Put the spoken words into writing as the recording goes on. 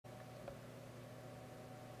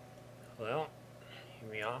Well, here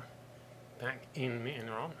we are, back in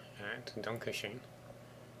Mittenrahm at Dunkersheen.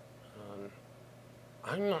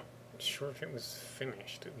 I'm not sure if it was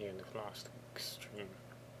finished at the end of last week's stream.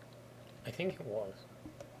 I think it was.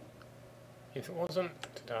 If it wasn't,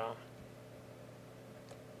 ta-da.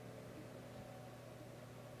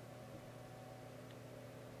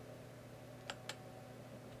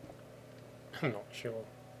 I'm not sure.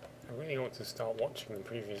 I really ought to start watching the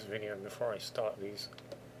previous video before I start these,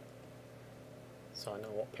 so I know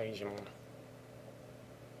what page I'm on.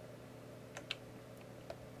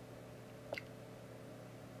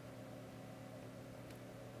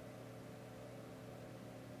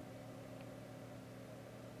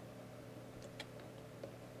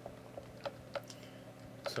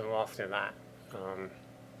 So after that, I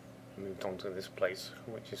moved on to this place,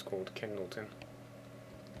 which is called Kandelton,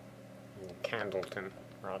 or Kandelton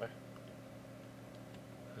rather.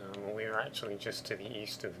 We're actually just to the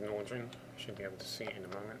east of Nordran. Should be able to see it in a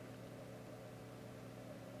moment.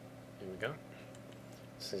 Here we go.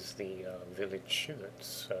 This is the village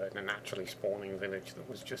that's the naturally spawning village that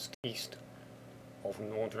was just east of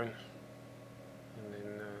Nordran. And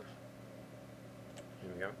then,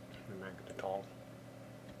 here we go, the Kandelton.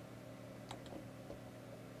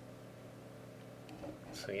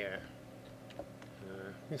 So yeah,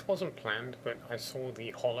 this wasn't planned, but I saw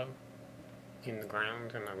the hollow in the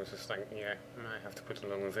ground and I was just like, yeah, I might have to put a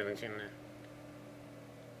little village in there.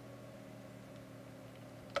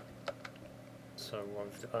 So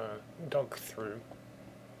I've dug through.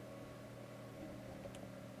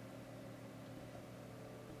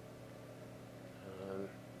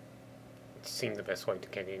 It seemed the best way to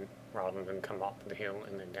get in rather than come up the hill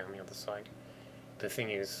and then down the other side. The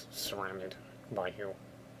thing is surrounded by hill.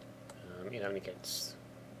 It only gets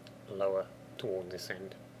lower toward this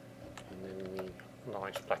end, and then the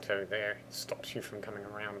large plateau there stops you from coming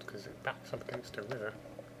around because it backs up against a river.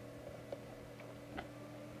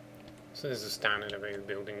 So there's a standard array of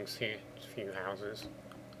buildings here, just a few houses,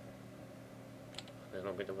 a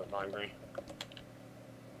little bit of a library.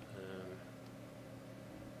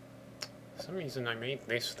 For some reason I made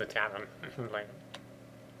this the tavern. Like,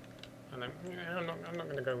 and I'm not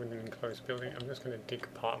going to go with an enclosed building. I'm just going to dig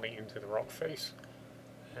partly into the rock face,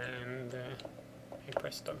 and hey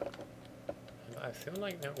presto. And I feel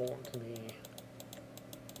like there ought to be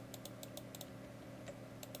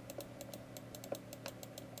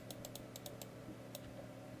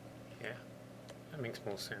that makes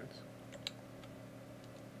more sense.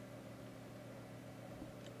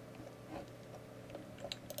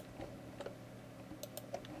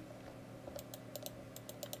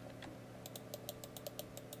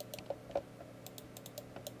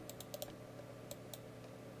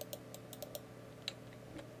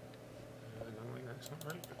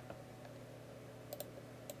 Right.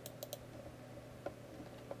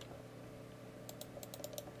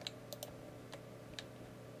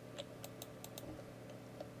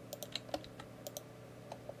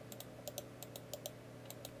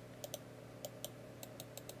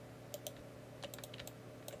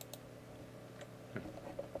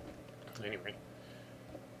 Anyway,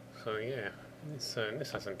 so yeah,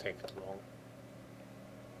 this hasn't taken long.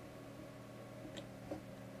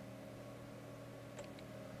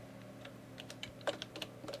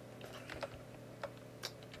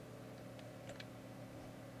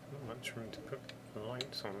 Room to put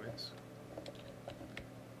lights on this.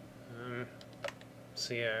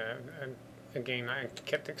 So yeah, again, I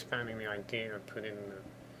kept expanding the idea of putting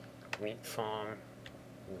the wheat farm,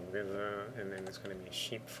 the river, and then there's going to be a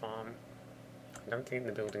sheep farm. I don't think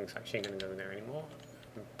the building's actually going to go there anymore.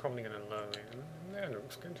 I'm probably going to lower it. There,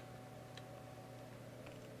 looks good.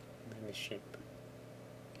 And then the sheep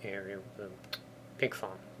area, the pig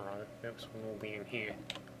farm, rather. This will all be in here.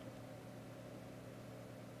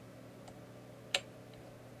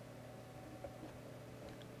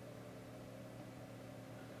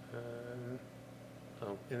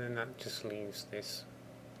 And then that just leaves this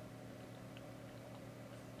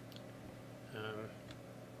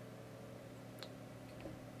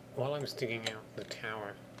while I was digging out the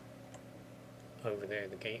tower over there,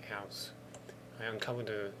 the gatehouse, I uncovered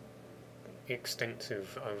a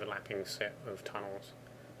extensive overlapping set of tunnels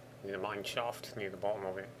with a mine shaft near the bottom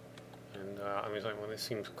of it, and I was like, well, this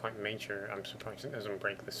seems quite major. I'm surprised it doesn't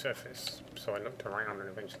break the surface. So I looked around and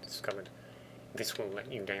eventually discovered this will let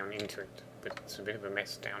you down into it, but it's a bit of a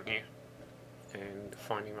mess down here, and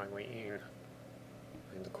finding my way in,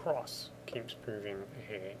 and the cross keeps proving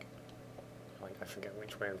a headache. Like, I forget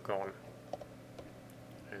which way I've gone,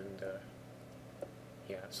 and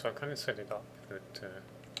yeah, so I kind of set it up that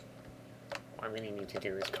what I really need to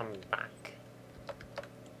do is come back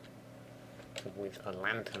with a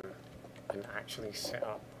lantern and actually set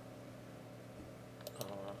up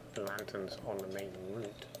lanterns on the main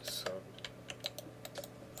route, so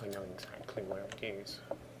I know exactly where it is.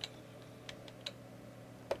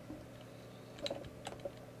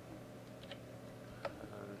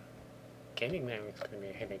 Getting there is going to be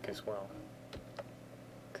a headache as well,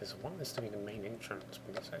 because I want this to be the main entrance,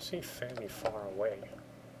 but it's actually fairly far away.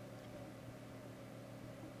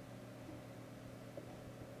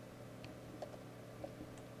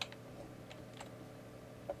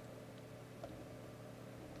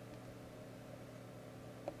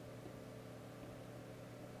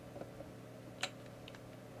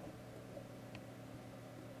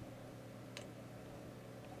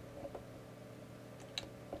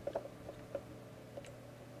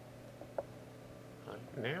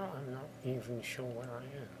 Now I'm not even sure where I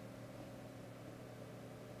am.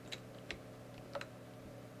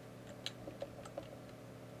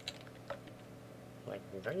 Like,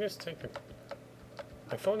 did I just take a...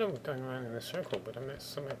 I thought I was going around in a circle, but I'm at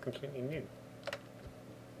somewhere completely new.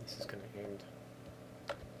 This is going to end.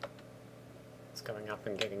 It's going up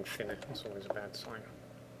and getting thinner. It's always a bad sign.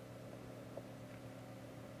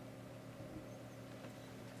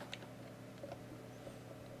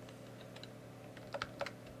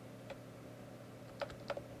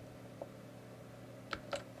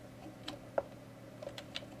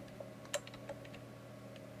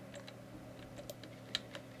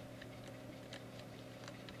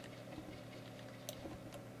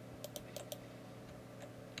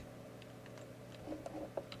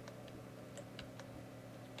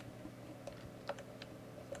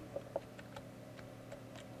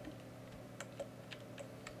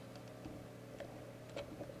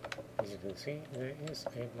 As you can see, there is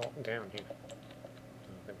a lot down here. Oh,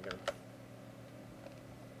 there we go.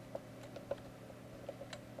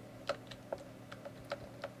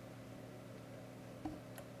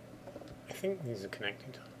 I think these are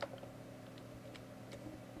connected.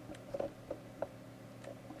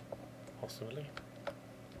 Possibly.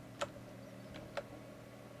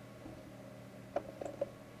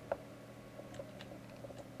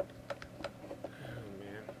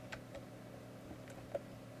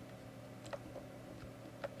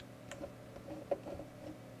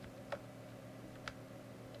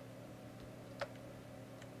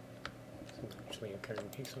 Actually occurring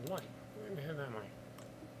piece of light. Where the hell am I?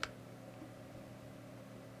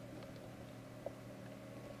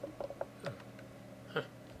 Oh. Huh.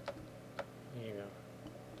 There you go.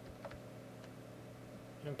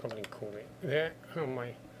 I'll probably call it there on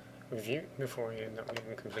my review before I end up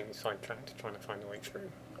getting completely sidetracked trying to find a way through.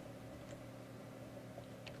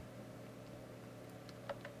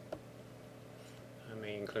 I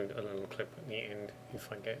may include a little clip at the end if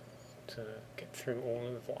I get to get through all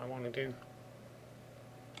of what I want to do.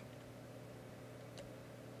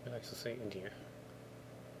 But I shall see you, dear.